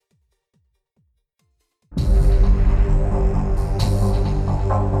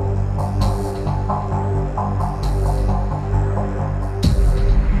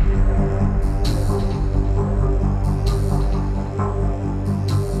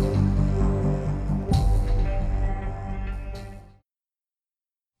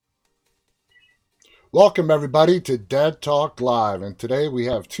Welcome, everybody, to Dead Talk Live. And today we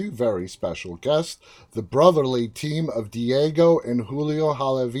have two very special guests, the brotherly team of Diego and Julio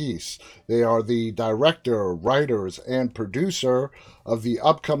Halavis. They are the director, writers, and producer of the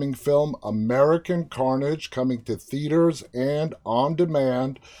upcoming film American Carnage, coming to theaters and on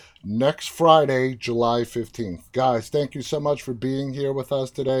demand next Friday, July 15th. Guys, thank you so much for being here with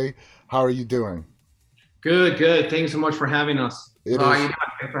us today. How are you doing? Good, good. Thanks so much for having us. It How are you is doing?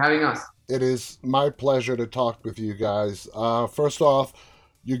 Thanks for having us. It is my pleasure to talk with you guys. First off,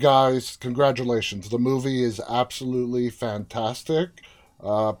 you guys, congratulations. The movie is absolutely fantastic.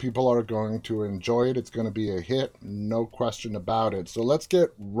 People are going to enjoy it. It's going to be a hit, no question about it. So let's get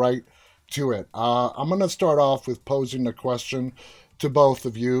right to it. I'm going to start off with posing a question to both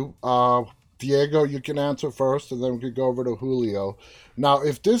of you. Diego, you can answer first, and then we could go over to Julio. Now,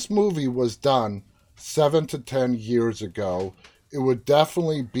 if this movie was done 7 to 10 years ago, it would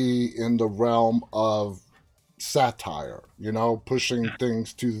definitely be in the realm of satire, pushing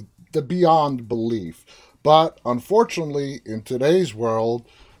things to the beyond belief. But unfortunately, in today's world,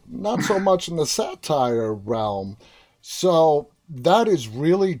 not so much in the satire realm. So that is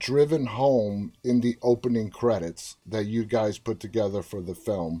really driven home in the opening credits that you guys put together for the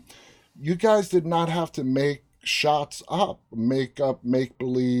film. You guys did not have to make shots up, make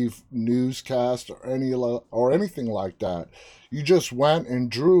believe newscast or anything like that. You just went and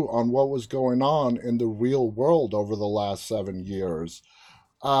drew on what was going on in the real world over the last 7 years.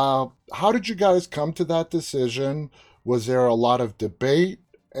 How did you guys come to that decision? Was there a lot of debate?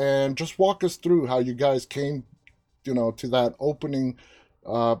 And just walk us through how you guys came, to that opening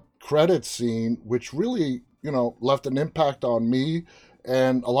credit scene, which really, left an impact on me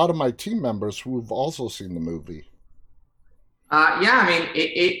and a lot of my team members who've also seen the movie. Yeah, I mean,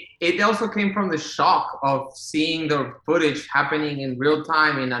 it also came from the shock of seeing the footage happening in real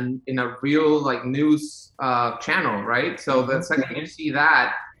time in a real like news channel, right? So the Hmm. second you see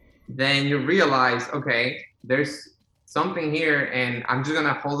that, then you realize, okay, there's something here, and I'm just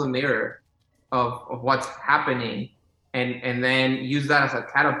gonna hold a mirror of what's happening, and then use that as a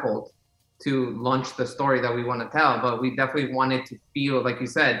catapult to launch the story that we want to tell. But we definitely wanted to feel, like you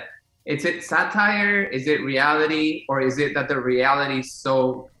said, is it satire? Is it reality? Or is it that the reality is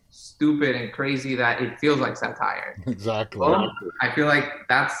so stupid and crazy that it feels like satire? Exactly. Well, I feel like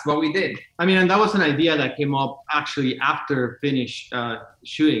that's what we did. I mean, and that was an idea that came up actually after finish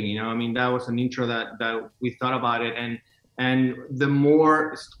shooting. I mean, that was an intro that we thought about it, and the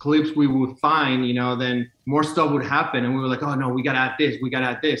more clips we would find, then more stuff would happen, and we were like, oh no, we gotta add this, we gotta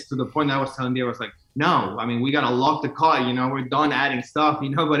add this. To the point that I was telling you, I was like, no, I mean, we gotta lock the car. We're done adding stuff.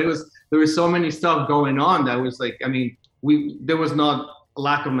 But there was so many stuff going on that was like, I mean, we there was not a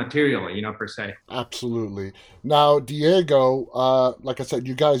lack of material, per se. Absolutely. Now, Diego, like I said,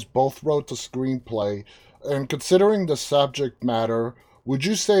 you guys both wrote the screenplay, and considering the subject matter, would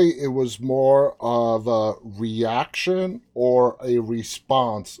you say it was more of a reaction or a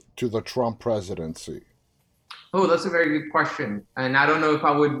response to the Trump presidency? Oh, that's a very good question. And I don't know if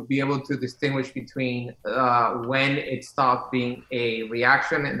I would be able to distinguish between when it stopped being a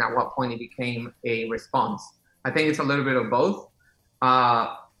reaction and at what point it became a response. I think it's a little bit of both.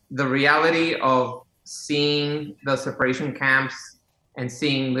 Uh, the reality of seeing the separation camps and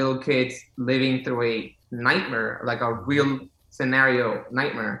seeing little kids living through a nightmare, like a real scenario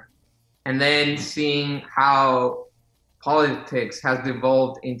nightmare, and then seeing how politics has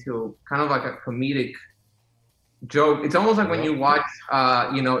devolved into kind of like a comedic joke. It's almost like when Yep. you watch,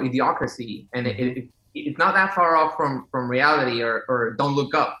 Idiocracy, and Hmm. it's not that far off from reality, or Don't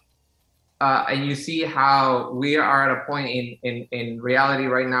Look Up, and you see how we are at a point in reality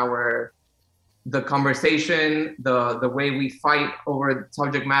right now where the conversation, the way we fight over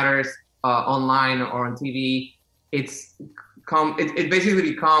subject matters online or on TV, it basically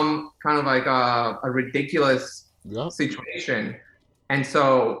become kind of like a ridiculous Yep. situation, and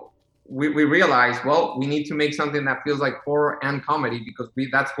so we realized, well, we need to make something that feels like horror and comedy because we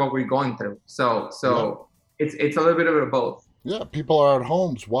that's what we're going through. So Yep. so it's a little bit of both. Yeah, people are at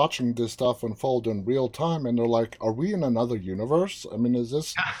homes watching this stuff unfold in real time, and they're like, "Are we in another universe? I mean, is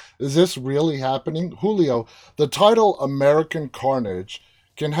this really happening?" Julio, the title "American Carnage"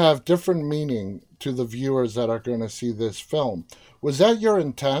 can have different meaning to the viewers that are going to see this film. Was that your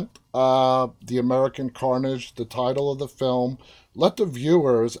intent? The American Carnage, the title of the film. Let the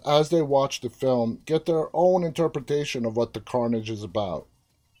viewers, as they watch the film, get their own interpretation of what the carnage is about.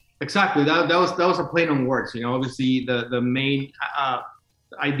 Exactly. That was a play on words. Obviously the main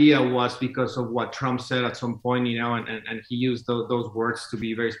idea was because of what Trump said at some point. And he used those words to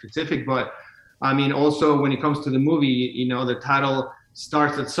be very specific. But I mean, also when it comes to the movie, the title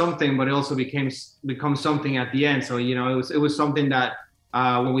starts at something, but it also becomes something at the end. So it was something that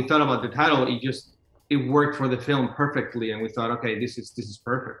when we thought about the title, it worked for the film perfectly, and we thought, okay, this is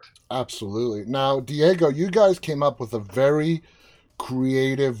perfect. Absolutely. Now, Diego, you guys came up with a very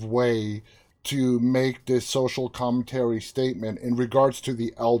creative way to make this social commentary statement in regards to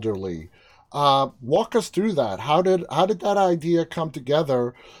the elderly. Walk us through that. How did that idea come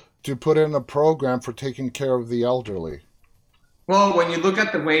together to put in a program for taking care of the elderly? Well, when you look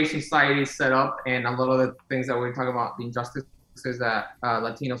at the way society is set up and a lot of the things that we're talking about, the injustices that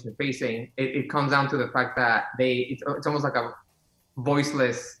Latinos are facing, it comes down to the fact that it's almost like a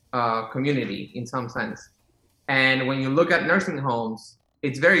voiceless community in some sense. And when you look at nursing homes,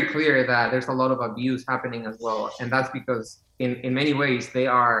 it's very clear that there's a lot of abuse happening as well. And that's because in many ways, they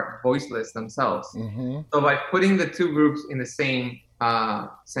are voiceless themselves. Mm-hmm. So by putting the two groups in the same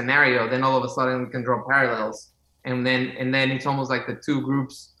scenario, then all of a sudden we can draw parallels. And then it's almost like the two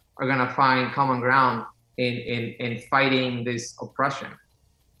groups are going to find common ground in fighting this oppression.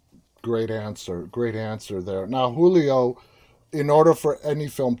 Great answer. Great answer there. Now, Julio, in order for any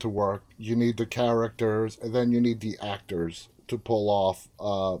film to work, you need the characters and then you need the actors to pull off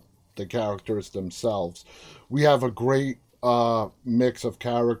the characters themselves. We have a great mix of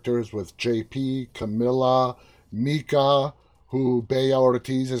characters with JP, Camila, Mika, who Bea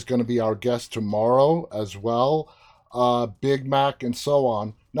Ortiz is going to be our guest tomorrow as well, Big Mac, and so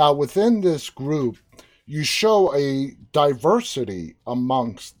on. Now, within this group, you show a diversity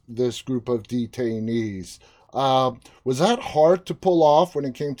amongst this group of detainees. Was that hard to pull off when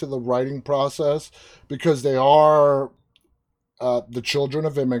it came to the writing process? Because they are the children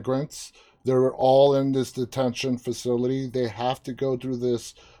of immigrants. They're all in this detention facility. They have to go through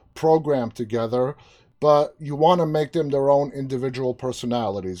this program together, but you want to make them their own individual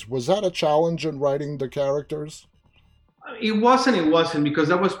personalities. Was that a challenge in writing the characters? It wasn't because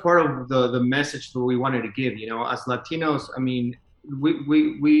that was part of the message that we wanted to give. As Latinos, I mean,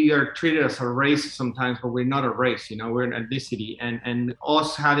 we are treated as a race sometimes, but we're not a race. We're an ethnicity, and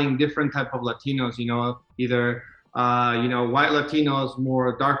us having different type of Latinos. Either white Latinos,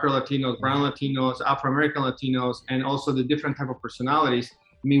 more darker Latinos, brown Latinos, Afro American Latinos, and also the different type of personalities.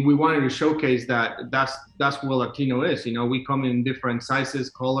 I mean, we wanted to showcase that's what Latino is. We come in different sizes,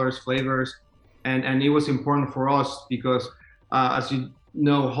 colors, flavors, and it was important for us because, as you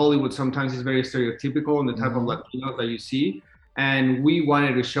know, Hollywood sometimes is very stereotypical in the type of Latinos that you see, and we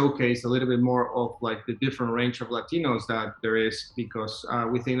wanted to showcase a little bit more of like the different range of Latinos that there is because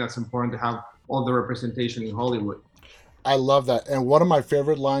we think that's important to have all the representation in Hollywood. I love that. And one of my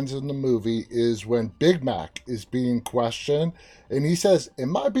favorite lines in the movie is when Big Mac is being questioned and he says,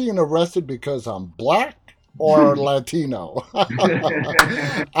 "Am I being arrested because I'm black or Latino?"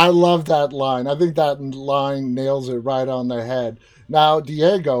 I love that line. I think that line nails it right on the head. Now,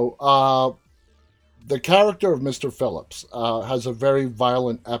 Diego, the character of Mr. Phillips has a very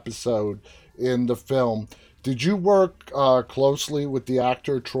violent episode in the film. Did you work closely with the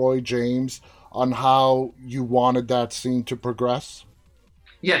actor Troy James on how you wanted that scene to progress?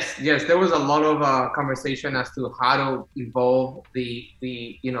 Yes. There was a lot of conversation as to how to evolve the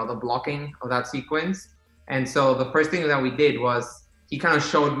blocking of that sequence. And so the first thing that we did was he kind of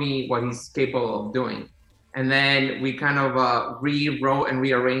showed me what he's capable of doing, and then we kind of rewrote and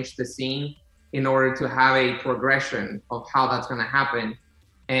rearranged the scene in order to have a progression of how that's going to happen.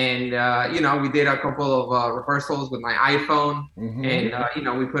 And we did a couple of rehearsals with my iPhone,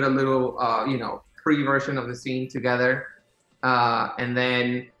 and we put a little pre-version of the scene together. And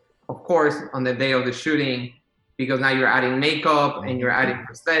then, of course, on the day of the shooting, because now you're adding makeup and you're adding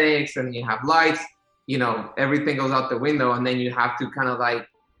prosthetics and you have lights, everything goes out the window, and then you have to kind of like,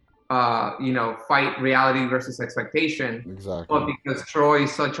 fight reality versus expectation. Exactly. But because Troy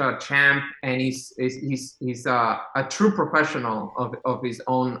is such a champ and he's a true professional of his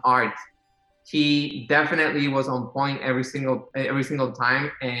own art, he definitely was on point every single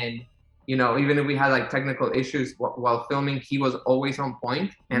time. And even if we had like technical issues while filming, he was always on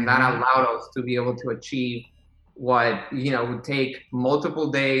point, and that allowed us to be able to achieve what would take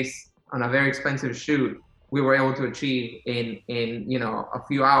multiple days on a very expensive shoot. We were able to achieve in a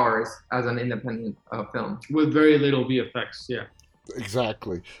few hours as an independent film with very little VFX. Yeah,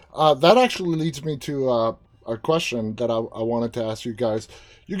 exactly. That actually leads me to a question that I wanted to ask you guys.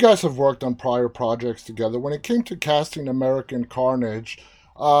 You guys have worked on prior projects together. When it came to casting American Carnage,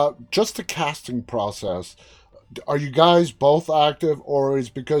 just the casting process, are you guys both active, or is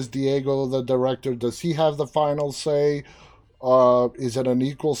because Diego, the director, does he have the final say? Is it an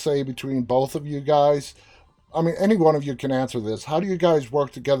equal say between both of you guys? I mean, any one of you can answer this. How do you guys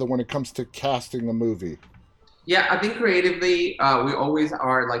work together when it comes to casting a movie? Yeah, I think creatively, we always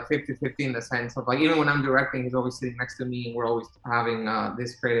are like 50-50 in the sense of like, even when I'm directing, he's always sitting next to me and we're always having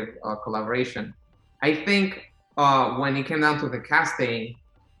this creative collaboration. I think when it came down to the casting,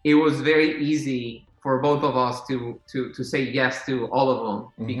 it was very easy for both of us to say yes to all of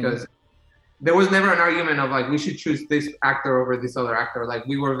them because there was never an argument of like, we should choose this actor over this other actor. Like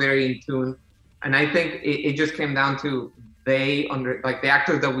we were very in tune. And I think it just came down to like the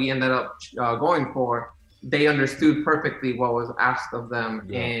actors that we ended up going for, they understood perfectly what was asked of them,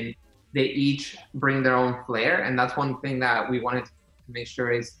 and they each bring their own flair. And that's one thing that we wanted to make sure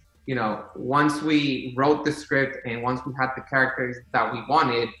is, you know, once we wrote the script and once we had the characters that we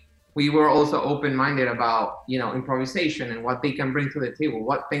wanted, we were also open-minded about, you know, improvisation and what they can bring to the table,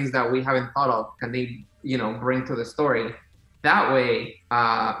 what things that we haven't thought of can they, you know, bring to the story. That way,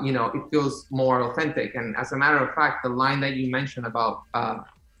 you know, it feels more authentic. And as a matter of fact, the line that you mentioned about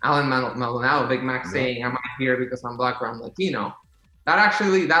Alan Maldonado, Big Mac saying, "I'm not here because I'm Black or I'm Latino,"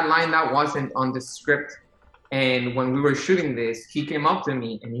 that line that wasn't on the script. And when we were shooting this, he came up to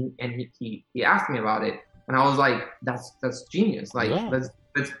me and he asked me about it, and I was like, "That's genius! Like,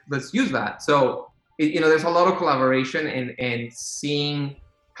 let's use that." So, you know, there's a lot of collaboration and seeing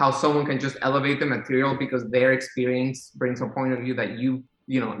how someone can just elevate the material because their experience brings a point of view that you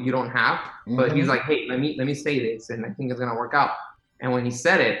know you don't have. But he's like, "Hey, let me say this, and I think it's gonna work out." And when he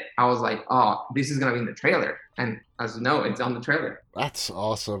said it, I was like, "Oh, this is gonna be in the trailer." And as you know, it's on the trailer. That's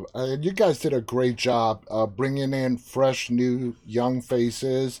awesome. You guys did a great job bringing in fresh, new, young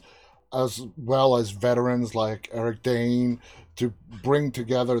faces, as well as veterans like Eric Dane, to bring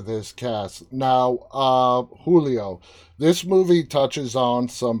together this cast. Now, Julio, this movie touches on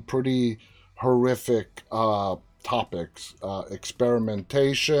some pretty horrific topics,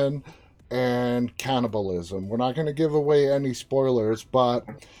 experimentation and cannibalism. We're not going to give away any spoilers, but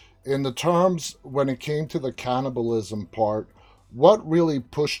in the terms when it came to the cannibalism part, what really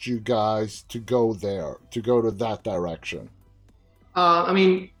pushed you guys to go there, to go to that direction? I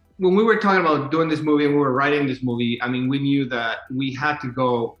mean, when we were talking about doing this movie and we were writing this movie, I mean, we knew that we had to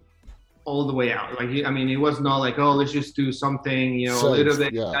go all the way out. Like, I mean, it was not like, oh, let's just do something, you know, Safe, a little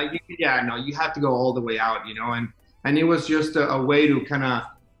bit. yeah. No, you have to go all the way out, you know, and it was just a way to kind of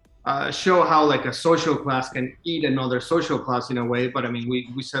show how like a social class can eat another social class in a way. But I mean,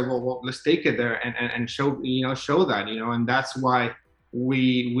 we said, well, let's take it there and show, you know, show that, you know, and that's why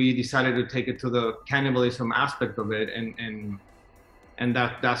we decided to take it to the cannibalism aspect of it, and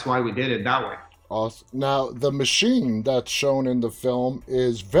that's why we did it that way. Awesome. Now, the machine that's shown in the film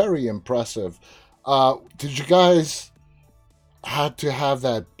is very impressive. Did you guys had to have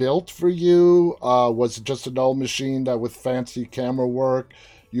that built for you? Was it just an old machine that with fancy camera work,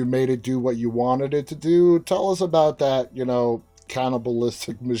 you made it do what you wanted it to do? Tell us about that, you know,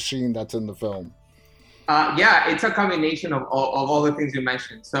 cannibalistic machine that's in the film. Yeah, it's a combination of all the things you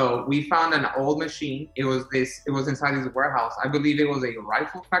mentioned. So we found an old machine. It was inside this warehouse. I believe it was a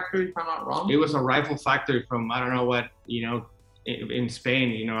rifle factory, if I'm not wrong. It was a rifle factory from, I don't know what, you know, in Spain,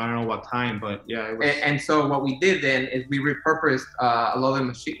 you know, I don't know what time, but yeah. It was... and so what we did then is we repurposed a lot of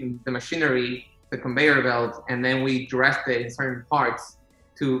the machinery, the conveyor belt, and then we dressed it in certain parts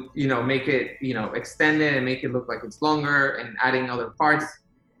to, you know, make it, you know, extend it and make it look like it's longer, and adding other parts.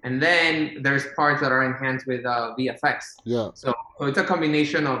 And then there's parts that are enhanced with VFX. Yeah. So it's a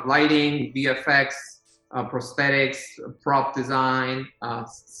combination of lighting, VFX, prosthetics, prop design,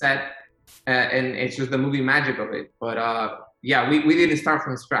 set, and it's just the movie magic of it. But yeah, we didn't start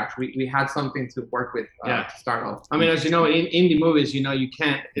from scratch. We had something to work with to start off. I mean, as you know, in indie movies, you know, you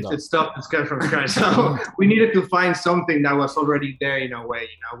can't, it's stuff that's got from scratch. So we needed to find something that was already there in a way.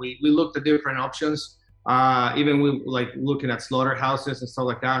 You know, we looked at different options. Even we like looking at slaughterhouses and stuff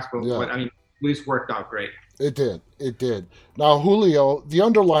like that. But I mean, this worked out great. It did. Now, Julio, the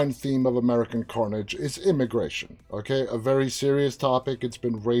underlying theme of American Carnage is immigration. Okay, a very serious topic. It's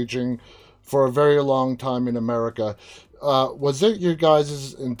been raging for a very long time in America. Was it your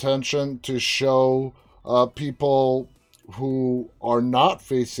guys' intention to show people who are not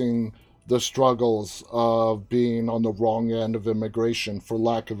facing the struggles of being on the wrong end of immigration, for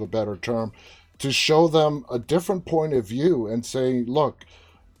lack of a better term, to show them a different point of view and say, look,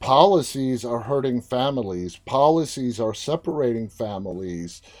 policies are hurting families, policies are separating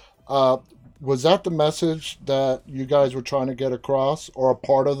families? Was that the message that you guys were trying to get across, or a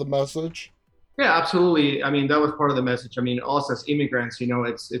part of the message? Yeah, absolutely. I mean, that was part of the message. I mean, us as immigrants, you know,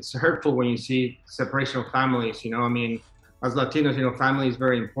 it's hurtful when you see separation of families. You know, I mean, as Latinos, you know, family is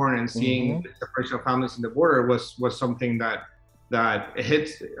very important, and seeing the separation of families in the border was something that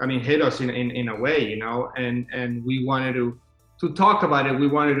hit us in a way, you know, and we wanted to talk about it. We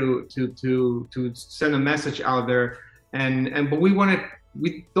wanted to send a message out there, but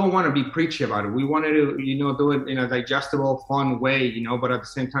we don't want to be preachy about it. We wanted to, do it in a digestible, fun way, but at the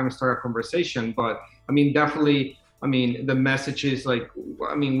same time start a conversation. But I mean, definitely, I mean, the message is like,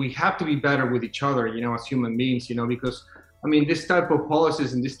 I mean, we have to be better with each other, as human beings, because I mean, this type of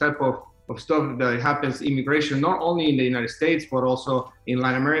policies and this type of stuff that happens, immigration, not only in the United States, but also in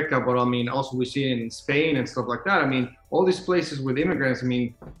Latin America, but I mean, also we see it in Spain and stuff like that. I mean, all these places with immigrants, I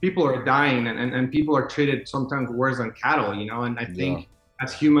mean, people are dying and people are treated sometimes worse than cattle, and I think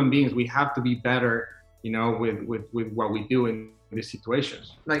as human beings, we have to be better, with what we do in these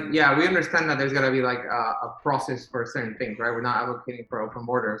situations. Like, yeah, we understand that there's got to be like a process for certain things, right? We're not advocating for open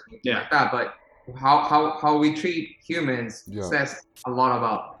borders, anything like that, but how we treat humans says a lot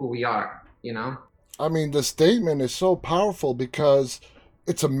about who we are, I mean, the statement is so powerful because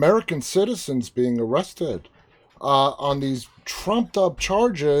it's American citizens being arrested on these trumped up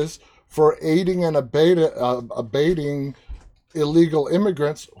charges for aiding and abating illegal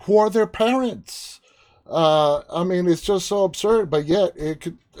immigrants who are their parents. I mean, it's just so absurd, but yet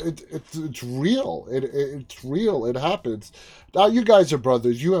it's real. It's real. It happens. Now, you guys are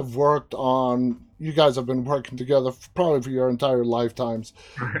brothers. You guys have been working together probably for your entire lifetimes.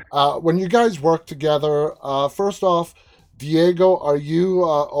 When you guys work together, first off, Diego, are you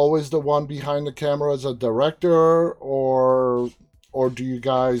always the one behind the camera as a director, or do you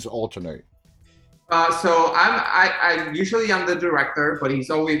guys alternate? So I usually I'm the director, but he's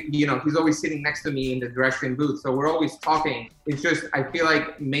always sitting next to me in the directing booth. So we're always talking. It's just, I feel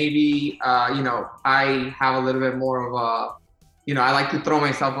like maybe, I have a little bit more of a, I like to throw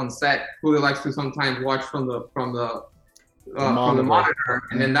myself on set. Julio likes to sometimes watch from the monitor.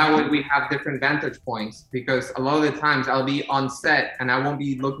 And then that way we have different vantage points, because a lot of the times I'll be on set and I won't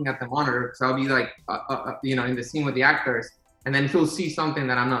be looking at the monitor, because I'll be like, in the scene with the actors. And then he'll see something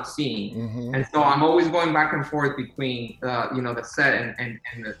that I'm not seeing. Mm-hmm. And so I'm always going back and forth between, the set and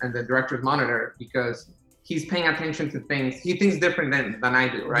the director's monitor, because he's paying attention to things. He thinks different than I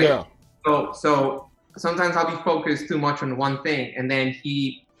do, right? Yeah. So sometimes I'll be focused too much on one thing, and then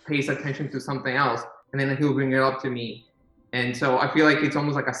he pays attention to something else, and then he'll bring it up to me. And so I feel like it's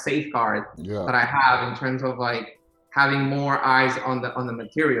almost like a safeguard that I have in terms of like having more eyes on the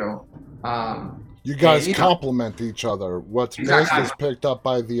material. You guys complement each other. What's best is picked up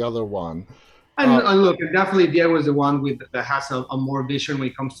by the other one. And look, definitely Diego is the one that has a more vision when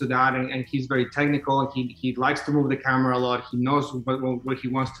it comes to that, and he's very technical, and he likes to move the camera a lot. He knows what he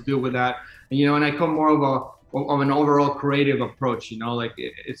wants to do with that, and I come more of an overall creative approach. Like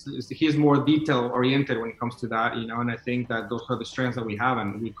he's more detail oriented when it comes to that. And I think that those are the strengths that we have,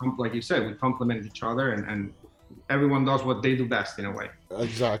 and we like you said, we complement each other, and everyone does what they do best in a way.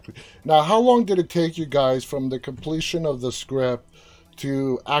 Exactly. Now, how long did it take you guys from the completion of the script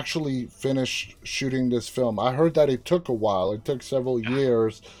to actually finish shooting this film? I heard that it took a while. It took several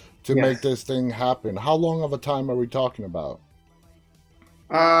years to make this thing happen. How long of a time are we talking about?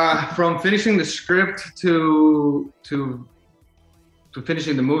 From finishing the script to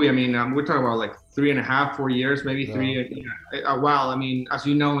finishing the movie, I mean, we're talking about like 3.5, 4 years, maybe 3. A while. I mean, as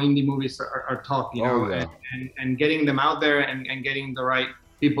you know, indie movies are tough, and getting them out there and getting the right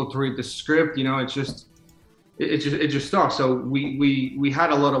people to read the script, it's just tough. So we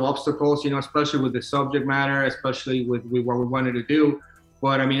had a lot of obstacles, especially with the subject matter, especially with what we wanted to do.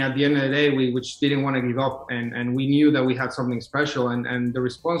 But I mean, at the end of the day, we just didn't want to give up, and we knew that we had something special, and the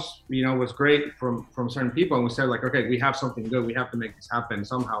response, was great from certain people, and we said like, okay, we have something good, we have to make this happen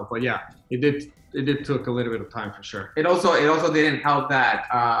somehow. But yeah, it did took a little bit of time for sure. It also didn't help that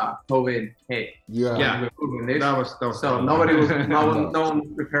COVID hit. Yeah. That was so nobody was no one was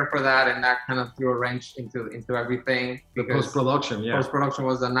prepared for that, and that kind of threw a wrench into everything. The post-production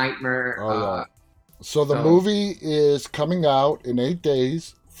was a nightmare. So the movie is coming out in 8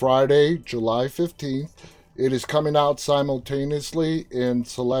 days, Friday, July 15th. It is coming out simultaneously in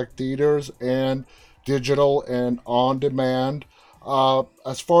select theaters and digital and on demand.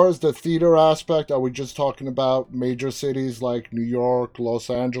 As far as the theater aspect, are we just talking about major cities like New York, Los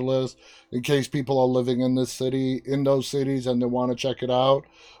Angeles, in case people are living in those cities and they want to check it out?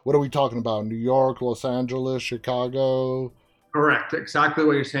 What are we talking about? New York, Los Angeles, Chicago? Correct. Exactly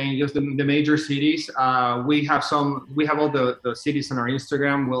what you're saying. Just the major cities. We have all the cities on our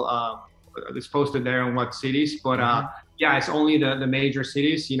Instagram. It's posted there on what cities. But it's only the major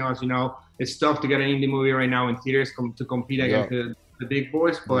cities. As you know, it's tough to get an indie movie right now in theaters to compete against the big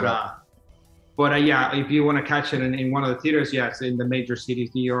boys. But if you want to catch it in one of the theaters, it's in the major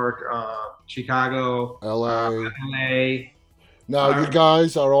cities: New York, Chicago, LA. Now, you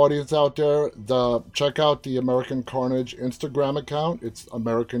guys, our audience out there, check out the American Carnage Instagram account. It's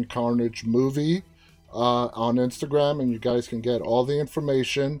American Carnage Movie on Instagram, and you guys can get all the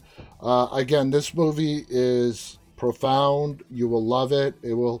information. Again, this movie is profound. You will love it.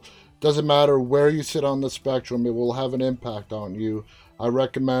 Doesn't matter where you sit on the spectrum, it will have an impact on you. I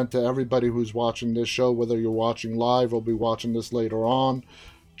recommend to everybody who's watching this show, whether you're watching live or be watching this later on,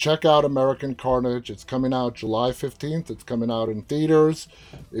 check out American Carnage. It's coming out July 15th. It's coming out in theaters.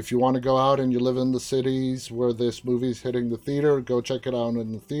 If you want to go out and you live in the cities where this movie's hitting the theater, go check it out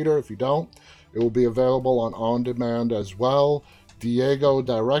in the theater. If you don't, it will be available on demand as well. Diego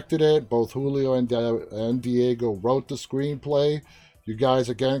directed it. Both Julio and Diego wrote the screenplay. You guys,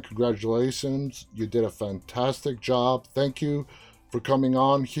 again, congratulations. You did a fantastic job. Thank you for coming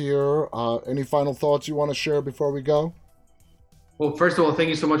on here. Any final thoughts you want to share before we go? Well, first of all, thank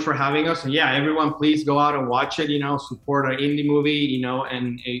you so much for having us. And yeah, everyone, please go out and watch it, support our indie movie,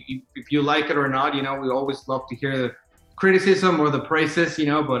 and if you like it or not, we always love to hear the criticism or the praises,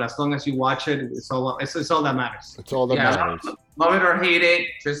 but as long as you watch it, it's all that matters. It's all that matters. Love it or hate it,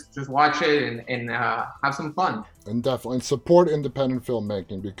 just watch it and have some fun. And definitely support independent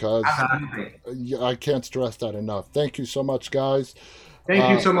filmmaking, because I can't stress that enough. Thank you so much, guys. Thank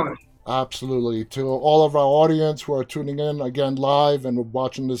you so much. Absolutely. To all of our audience who are tuning in again live and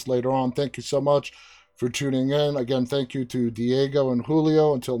watching this later on, thank you so much for tuning in. Again, thank you to Diego and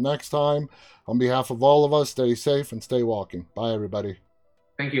Julio. Until next time, on behalf of all of us, stay safe and stay walking. Bye, everybody.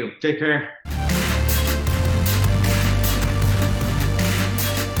 Thank you. Take care.